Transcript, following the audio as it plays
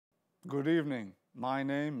Good evening. My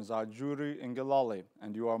name is Ajuri Ingilale,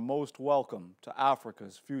 and you are most welcome to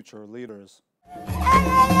Africa's Future Leaders.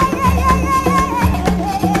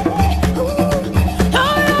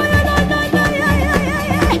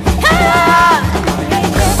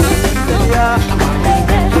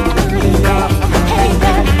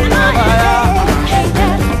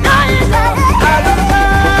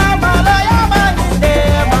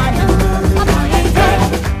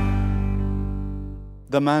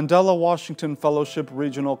 The Mandela Washington Fellowship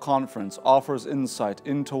Regional Conference offers insight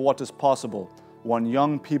into what is possible when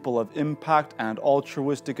young people of impact and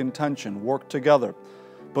altruistic intention work together.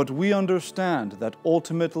 But we understand that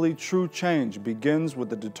ultimately true change begins with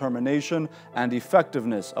the determination and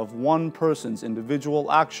effectiveness of one person's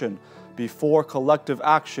individual action before collective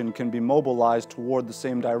action can be mobilized toward the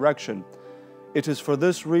same direction. It is for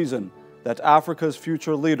this reason that Africa's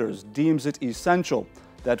Future Leaders deems it essential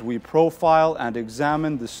that we profile and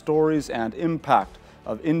examine the stories and impact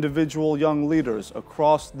of individual young leaders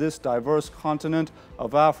across this diverse continent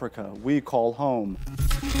of Africa we call home.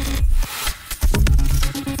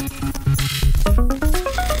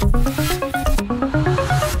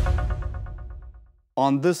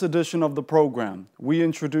 On this edition of the program, we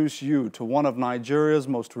introduce you to one of Nigeria's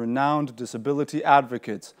most renowned disability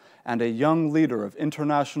advocates and a young leader of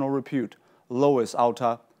international repute, Lois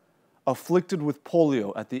Auta. Afflicted with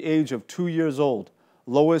polio at the age of 2 years old,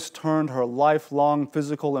 Lois turned her lifelong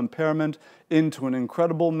physical impairment into an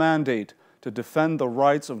incredible mandate to defend the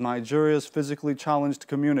rights of Nigeria's physically challenged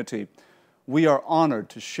community. We are honored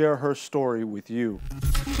to share her story with you.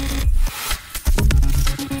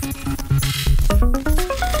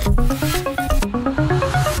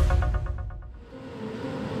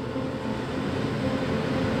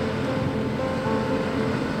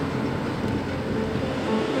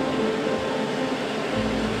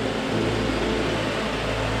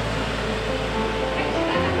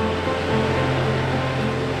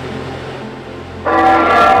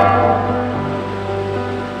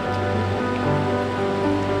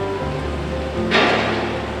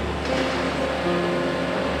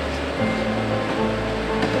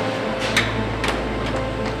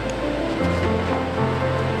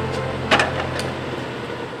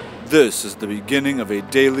 This is the beginning of a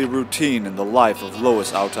daily routine in the life of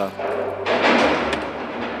Lois Auta.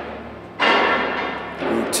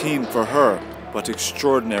 Routine for her, but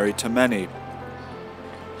extraordinary to many.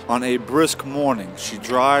 On a brisk morning, she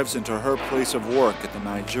drives into her place of work at the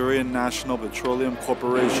Nigerian National Petroleum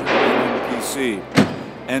Corporation, NNPC,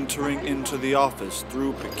 entering into the office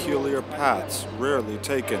through peculiar paths rarely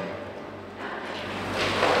taken.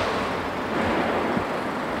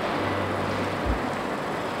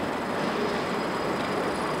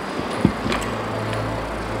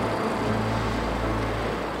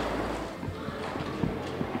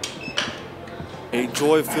 A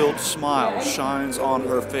joy-filled smile shines on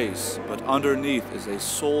her face, but underneath is a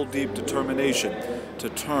soul-deep determination to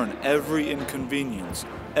turn every inconvenience,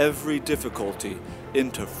 every difficulty,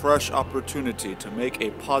 into fresh opportunity to make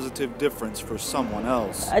a positive difference for someone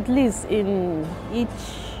else. At least in each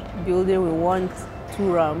building we want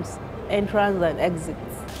 2 ramps, entrance and exit.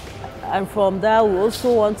 And from that we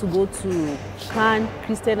also want to go to CAN,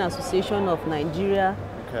 Christian Association of Nigeria.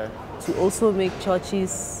 Okay. To also make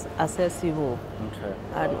churches accessible. Okay.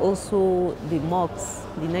 And also the mosques,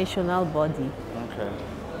 the national body. Okay.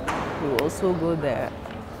 We will also go there.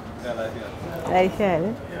 Like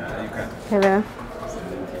here. Yeah, you can. Hello.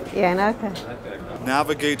 Yeah, okay.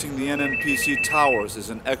 Navigating the NNPC towers is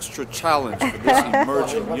an extra challenge for this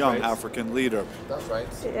emerging young African leader. That's right.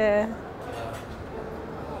 Yeah.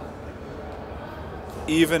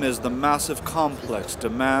 Even as the massive complex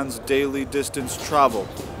demands daily distance travel,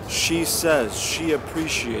 she says she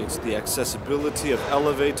appreciates the accessibility of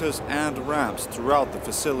elevators and ramps throughout the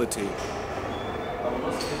facility.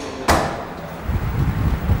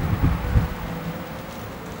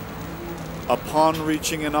 Upon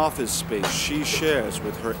reaching an office space she shares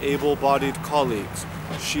with her able-bodied colleagues,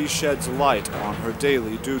 she sheds light on her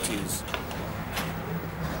daily duties.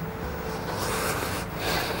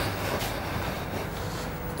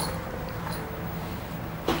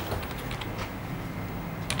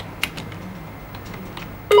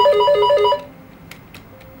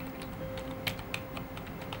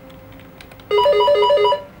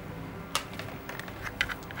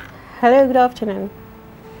 Hello, good afternoon.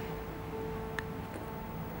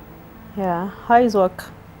 Yeah, how is work?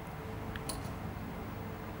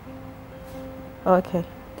 Okay.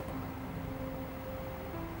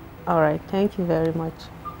 All right, thank you very much.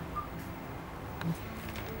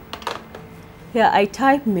 Yeah, I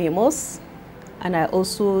type memos and I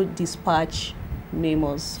also dispatch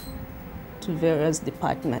memos. to various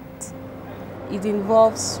departments. It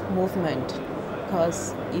involves movement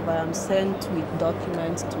because if I am sent with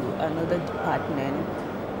documents to another department,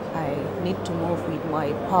 I need to move with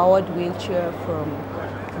my powered wheelchair from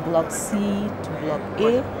Block C to Block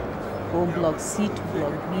A, or Block C to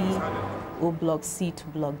Block B, or Block C to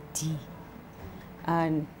Block D.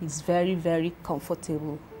 And it's very, very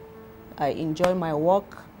comfortable. I enjoy my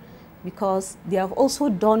work because they have also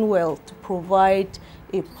done well to provide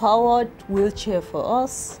a powered wheelchair for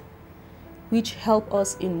us, which help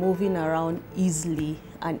us in moving around easily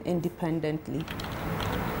and independently.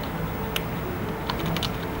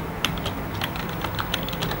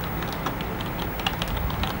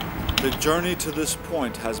 The journey to this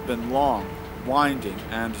point has been long, winding,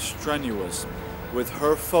 and strenuous, with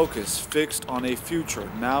her focus fixed on a future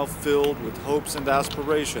now filled with hopes and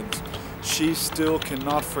aspirations. She still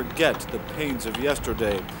cannot forget the pains of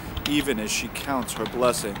yesterday, even as she counts her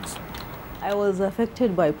blessings. I was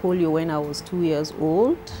affected by polio when I was 2 years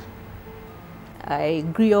old. I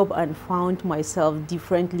grew up and found myself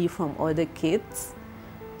differently from other kids.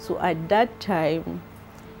 So at that time,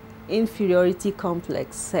 inferiority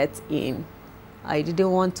complex set in. I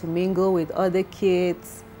didn't want to mingle with other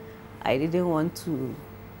kids. I didn't want to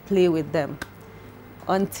play with them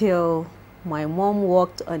until my mom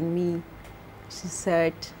worked on me. She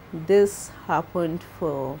said, this happened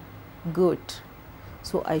for good,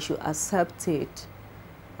 so I should accept it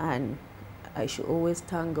and I should always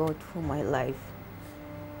thank God for my life.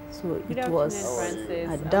 So it was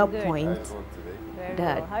at that point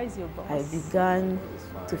that I began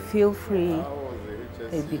to feel free.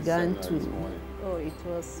 I began to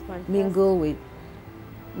mingle with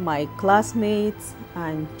my classmates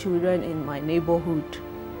and children in my neighborhood.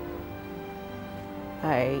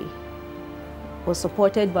 I was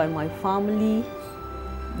supported by my family.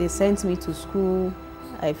 They sent me to school.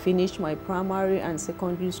 I finished my primary and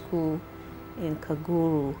secondary school in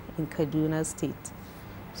Kaguru in Kaduna State.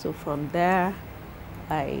 So from there,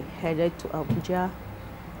 I headed to Abuja.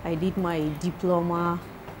 I did my diploma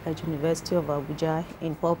at University of Abuja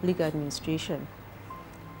in public administration.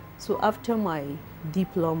 So after my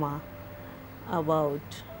diploma, about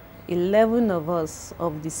 11 of us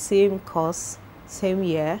of the same course, same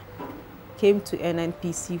year, came to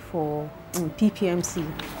NNPC for PPMC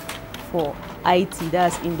for IT,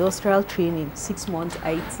 that's industrial training, 6 months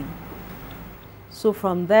IT. So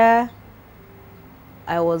from there,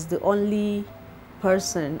 I was the only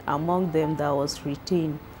person among them that was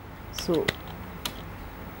retained. So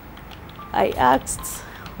I asked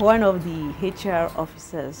one of the HR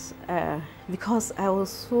officers, because I was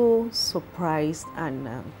so surprised and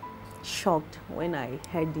shocked when I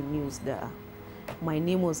heard the news that my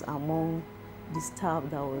name was among the staff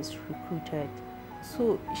that was recruited.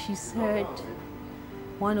 So she said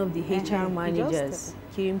one of the HR managers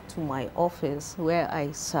came to my office where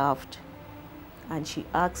I served, and she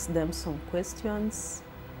asked them some questions,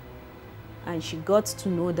 and she got to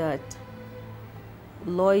know that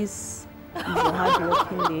Lois is a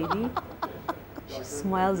hard-working lady. She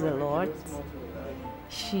smiles a lot.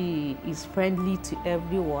 She is friendly to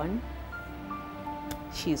everyone.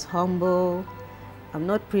 She's humble. I'm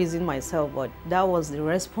not praising myself, but that was the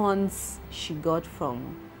response she got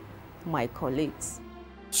from my colleagues.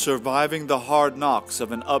 Surviving the hard knocks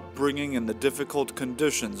of an upbringing in the difficult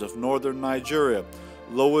conditions of northern Nigeria,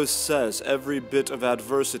 Lois says every bit of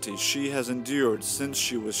adversity she has endured since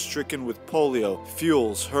she was stricken with polio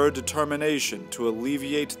fuels her determination to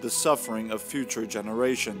alleviate the suffering of future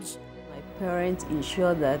generations. My parents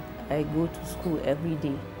ensure that I go to school every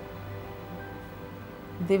day.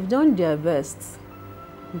 They've done their best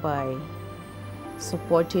by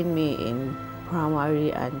supporting me in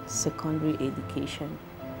primary and secondary education.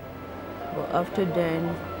 But after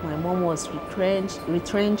then, my mom was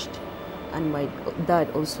retrenched, and my dad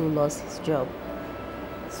also lost his job.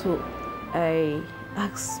 So I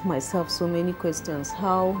asked myself so many questions.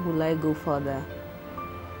 How will I go further?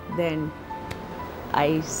 Then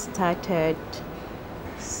I started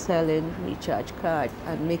selling recharge cards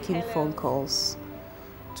and making phone calls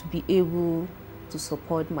to be able to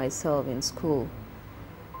support myself in school.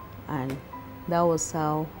 And that was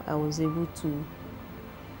how I was able to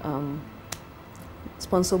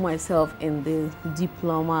sponsor myself in the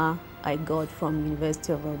diploma I got from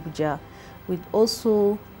University of Abuja, with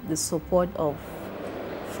also the support of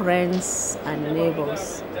friends and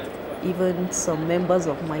neighbors. Even some members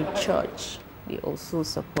of my church, they also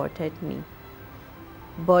supported me.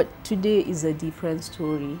 But today is a different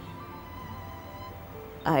story.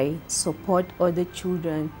 I support other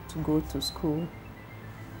children to go to school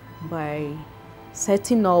by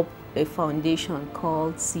setting up a foundation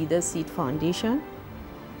called Cedar Seed Foundation,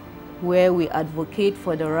 where we advocate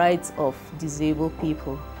for the rights of disabled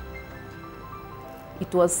people.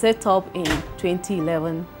 It was set up in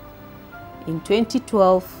 2011. In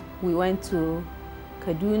 2012, we went to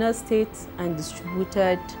Kaduna State and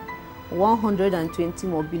distributed 120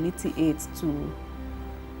 mobility aids to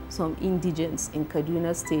some indigents in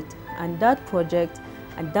Kaduna State. And that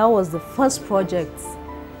was the first project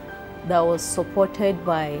that was supported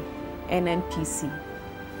by NNPC.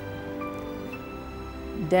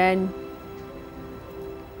 Then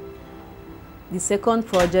the second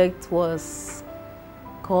project was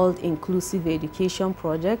called Inclusive Education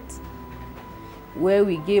Project, where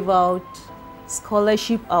we gave out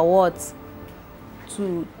scholarship awards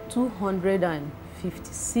to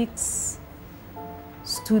 256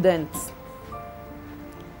 students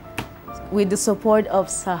with the support of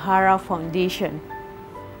Sahara Foundation.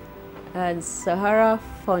 And Sahara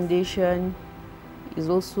Foundation is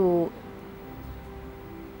also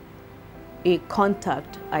a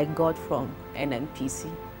contact I got from NNPC.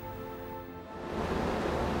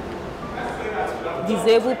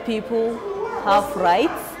 Disabled people have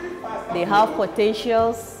rights, they have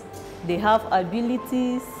potentials, they have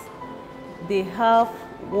abilities, they have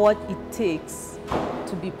what it takes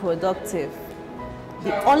to be productive.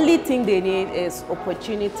 The only thing they need is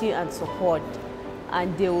opportunity and support,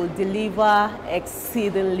 and they will deliver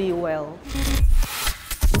exceedingly well.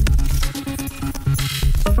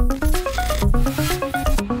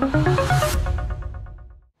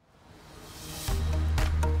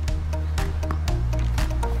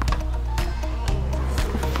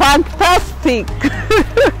 Fantastic!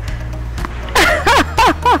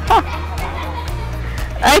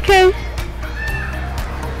 Okay.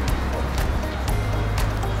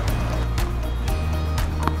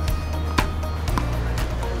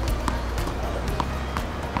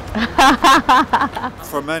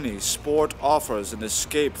 For many, sport offers an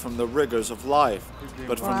escape from the rigors of life.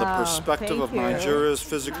 But from the perspective of Nigeria's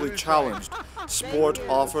physically challenged, sport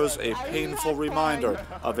offers a painful reminder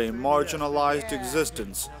of a marginalized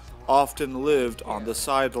existence, often lived on the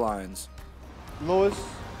sidelines. Lois,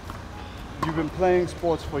 you've been playing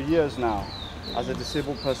sports for years now as a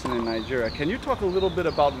disabled person in Nigeria. Can you talk a little bit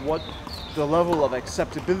about what the level of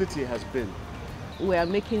acceptability has been? We are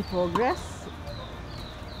making progress.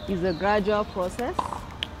 It's a gradual process,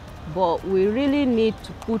 but we really need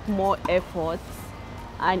to put more effort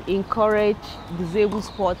and encourage disabled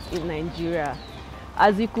sports in Nigeria.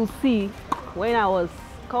 As you could see, when I was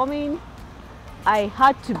coming, I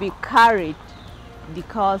had to be carried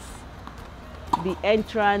because the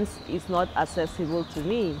entrance is not accessible to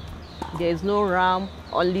me. There is no ramp,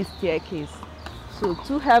 only staircase. So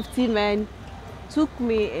two hefty men took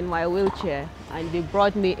me in my wheelchair and they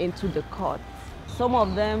brought me into the court. Some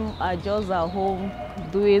of them are just at home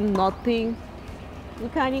doing nothing. We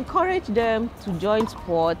can encourage them to join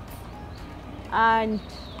sports and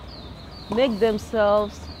make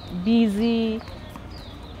themselves busy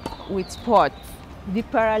with sports. The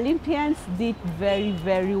Paralympians did very,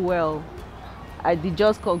 very well at the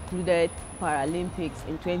just concluded Paralympics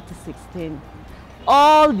in 2016.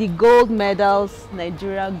 All the gold medals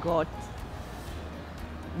Nigeria got,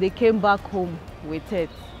 they came back home with it.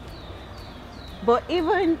 But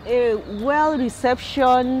even a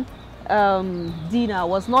well-reception dinner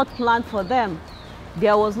was not planned for them.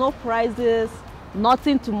 There was no prizes,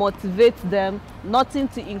 nothing to motivate them, nothing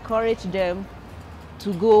to encourage them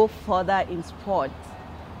to go further in sport.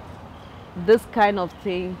 This kind of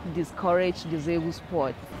thing discourages disabled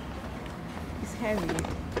sport. It's heavy.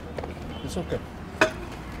 It's okay.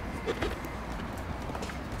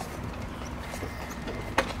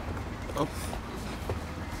 Oh.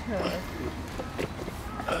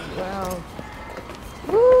 Wow.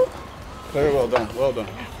 Woo. Very well done, well done.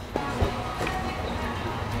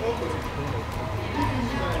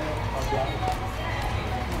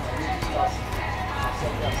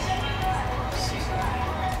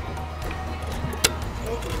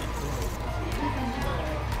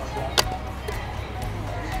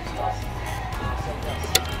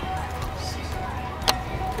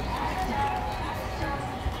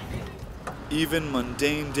 Even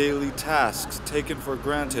mundane daily tasks taken for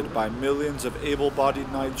granted by millions of able-bodied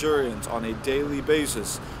Nigerians on a daily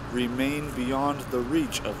basis remain beyond the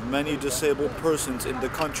reach of many disabled persons in the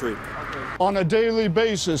country. On a daily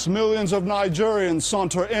basis, millions of Nigerians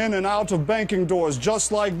saunter in and out of banking doors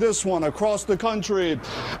just like this one across the country.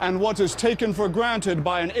 And what is taken for granted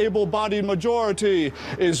by an able-bodied majority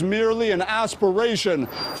is merely an aspiration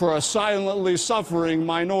for a silently suffering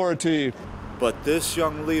minority. But this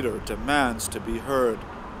young leader demands to be heard.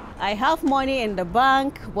 I have money in the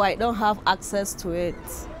bank, but I don't have access to it.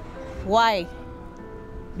 Why?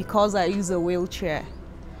 Because I use a wheelchair.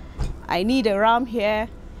 I need a ramp here.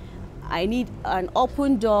 I need an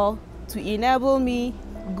open door to enable me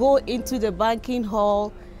go into the banking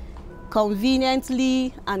hall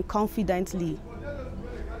conveniently and confidently.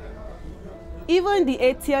 Even the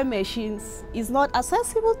ATM machines is not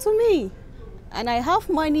accessible to me. And I have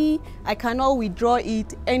money, I cannot withdraw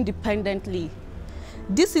it independently.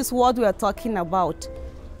 This is what we are talking about.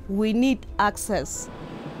 We need access.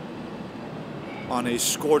 On a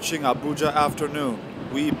scorching Abuja afternoon,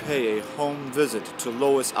 we pay a home visit to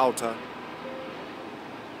Lois Auta.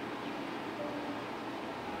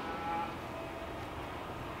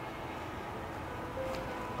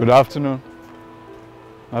 Good afternoon.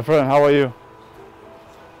 My friend, how are you?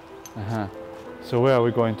 So where are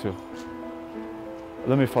we going to?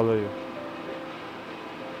 Let me follow you.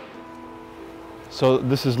 So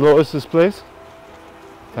this is Lois's place?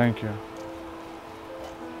 Thank you.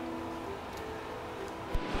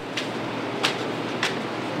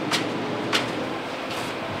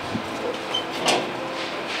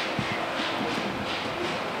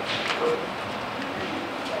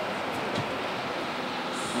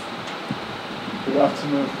 Good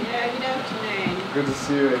afternoon. Yeah, good afternoon. Good to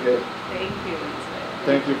see you again. Thank you.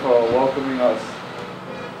 Thank you for welcoming us.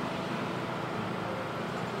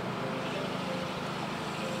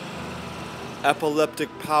 Epileptic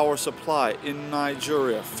power supply in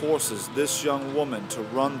Nigeria forces this young woman to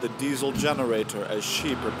run the diesel generator as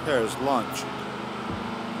she prepares lunch.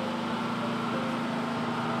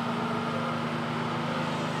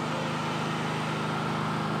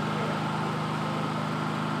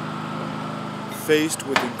 Faced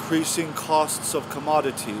with increasing costs of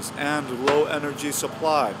commodities and low energy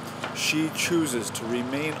supply, she chooses to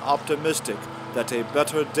remain optimistic that a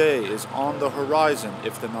better day is on the horizon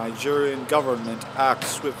if the Nigerian government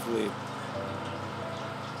acts swiftly.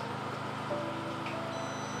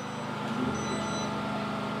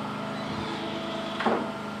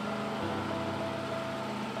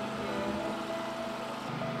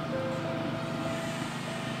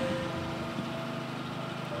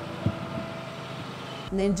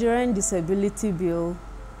 Nigerian Disability Bill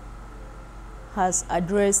has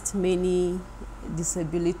addressed many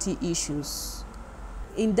disability issues.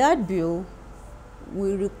 In that bill,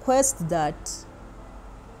 we request that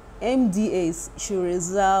MDAs should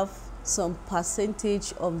reserve some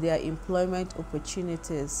percentage of their employment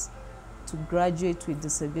opportunities to graduates with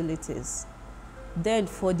disabilities. Then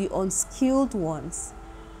for the unskilled ones,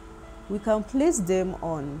 we can place them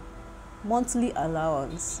on monthly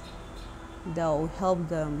allowance that will help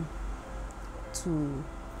them to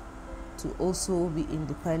also be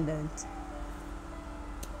independent.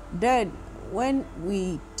 Then when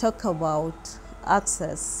we talk about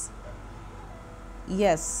access,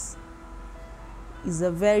 yes, is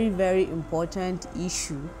a very, very important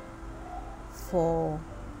issue for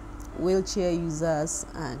wheelchair users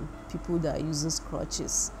and people that use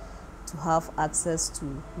crutches to have access to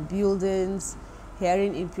buildings.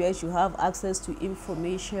 Hearing impaired should have access to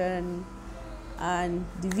information, and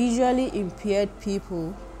the visually impaired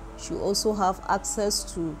people should also have access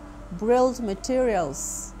to braille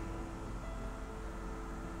materials.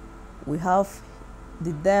 We have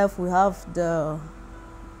the deaf, we have the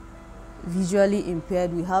visually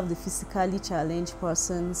impaired, we have the physically challenged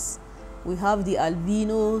persons, we have the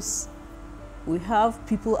albinos, we have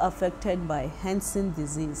people affected by Hansen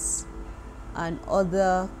disease and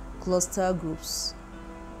other cluster groups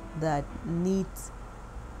that need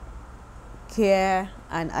care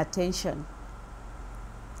and attention.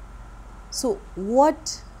 So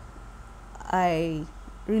what I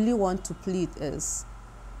really want to plead is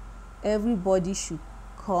everybody should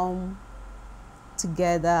come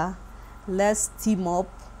together, let's team up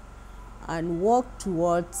and work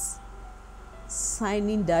towards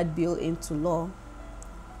signing that bill into law.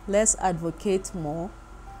 Let's advocate more,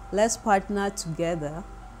 let's partner together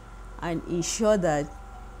and ensure that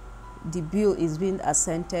the bill is being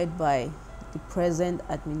assented by the present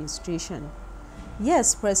administration.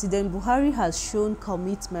 Yes, President Buhari has shown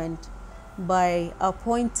commitment by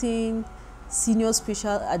appointing senior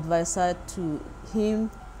special advisor to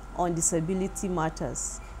him on disability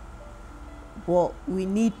matters, but we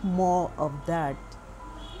need more of that.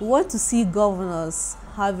 We want to see governors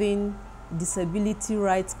having disability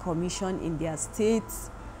rights commission in their states,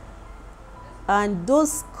 and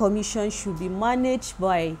those commissions should be managed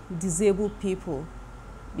by disabled people,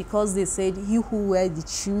 because they said he who wears the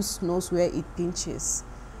shoes knows where it pinches.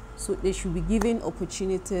 So they should be given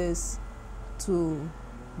opportunities to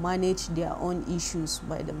manage their own issues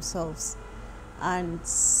by themselves. And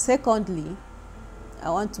secondly, I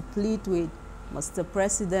want to plead with Mr.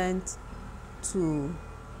 President to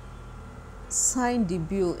sign the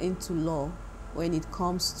bill into law when it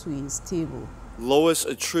comes to his table. Lois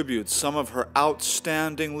attributes some of her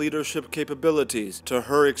outstanding leadership capabilities to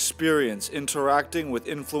her experience interacting with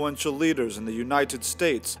influential leaders in the United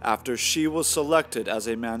States after she was selected as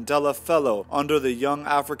a Mandela Fellow under the Young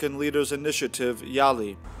African Leaders Initiative,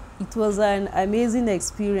 YALI. It was an amazing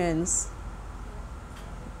experience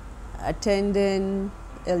attending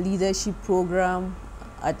a leadership program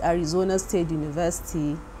at Arizona State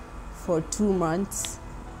University for 2 months.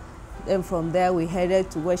 Then from there we headed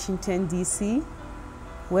to Washington, D.C.,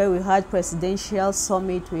 where we had presidential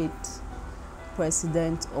summit with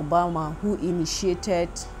President Obama, who initiated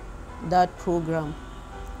that program.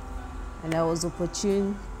 And I was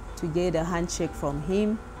opportune to get a handshake from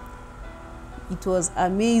him. It was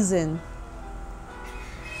amazing.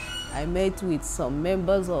 I met with some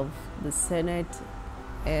members of the Senate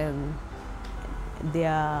and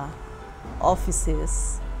their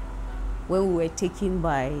offices when we were taken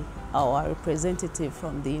by our representative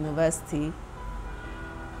from the university.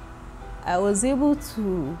 I was able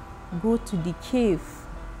to go to the cave.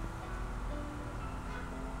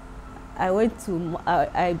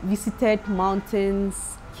 I visited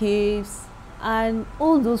mountains, caves, and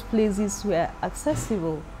all those places were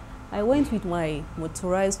accessible. I went with my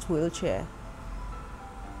motorized wheelchair,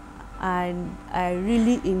 and I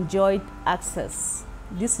really enjoyed access.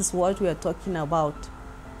 This is what we are talking about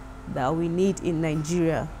that we need in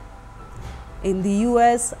Nigeria. In the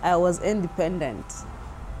US, I was independent.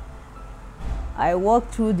 I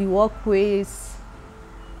walked through the walkways.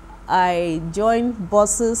 I joined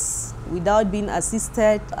buses without being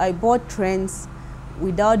assisted. I bought trains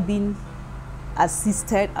without being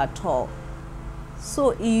assisted at all.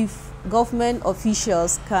 So if government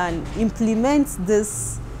officials can implement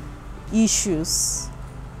these issues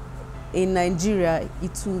in Nigeria,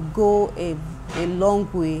 it will go a long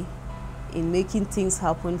way in making things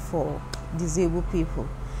happen for disabled people.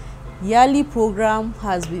 YALI program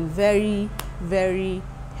has been very, very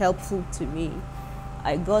helpful to me.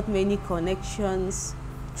 I got many connections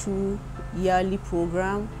through YALI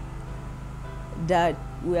program that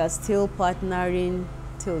we are still partnering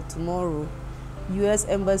till tomorrow. US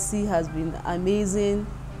Embassy has been amazing.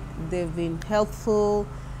 They've been helpful.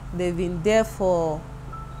 They've been there for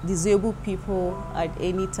disabled people at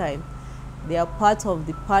any time. They are part of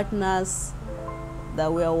the partners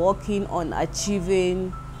that we are working on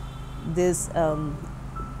achieving this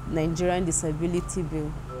Nigerian disability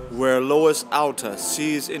bill. Where Lois Auta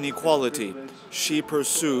sees inequality, she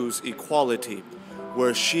pursues equality.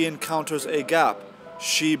 Where she encounters a gap,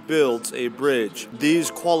 she builds a bridge. These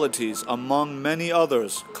qualities, among many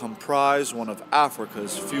others, comprise one of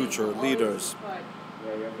Africa's future leaders.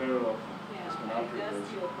 Yeah, you're very welcome. It's been our privilege.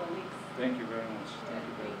 Thank you very much. Thank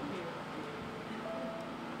you very much.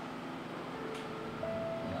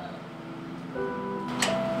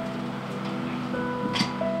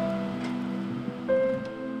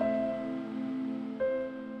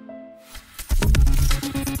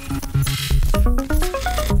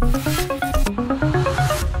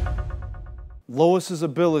 Lois's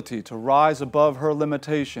ability to rise above her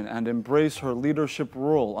limitation and embrace her leadership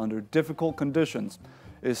role under difficult conditions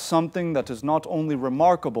is something that is not only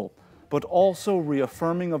remarkable, but also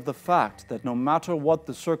reaffirming of the fact that no matter what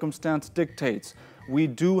the circumstance dictates, we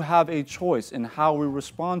do have a choice in how we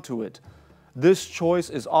respond to it. This choice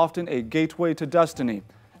is often a gateway to destiny,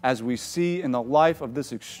 as we see in the life of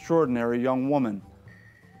this extraordinary young woman.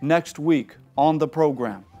 Next week on the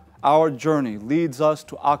program, our journey leads us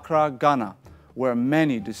to Accra, Ghana, where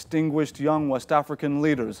many distinguished young West African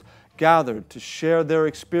leaders gathered to share their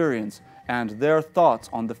experience and their thoughts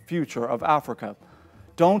on the future of Africa.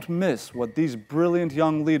 Don't miss what these brilliant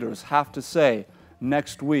young leaders have to say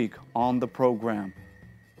next week on the program.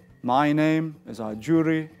 My name is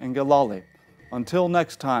Ajuri Ngelale. Until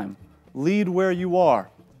next time, lead where you are,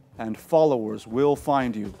 and followers will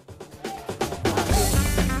find you.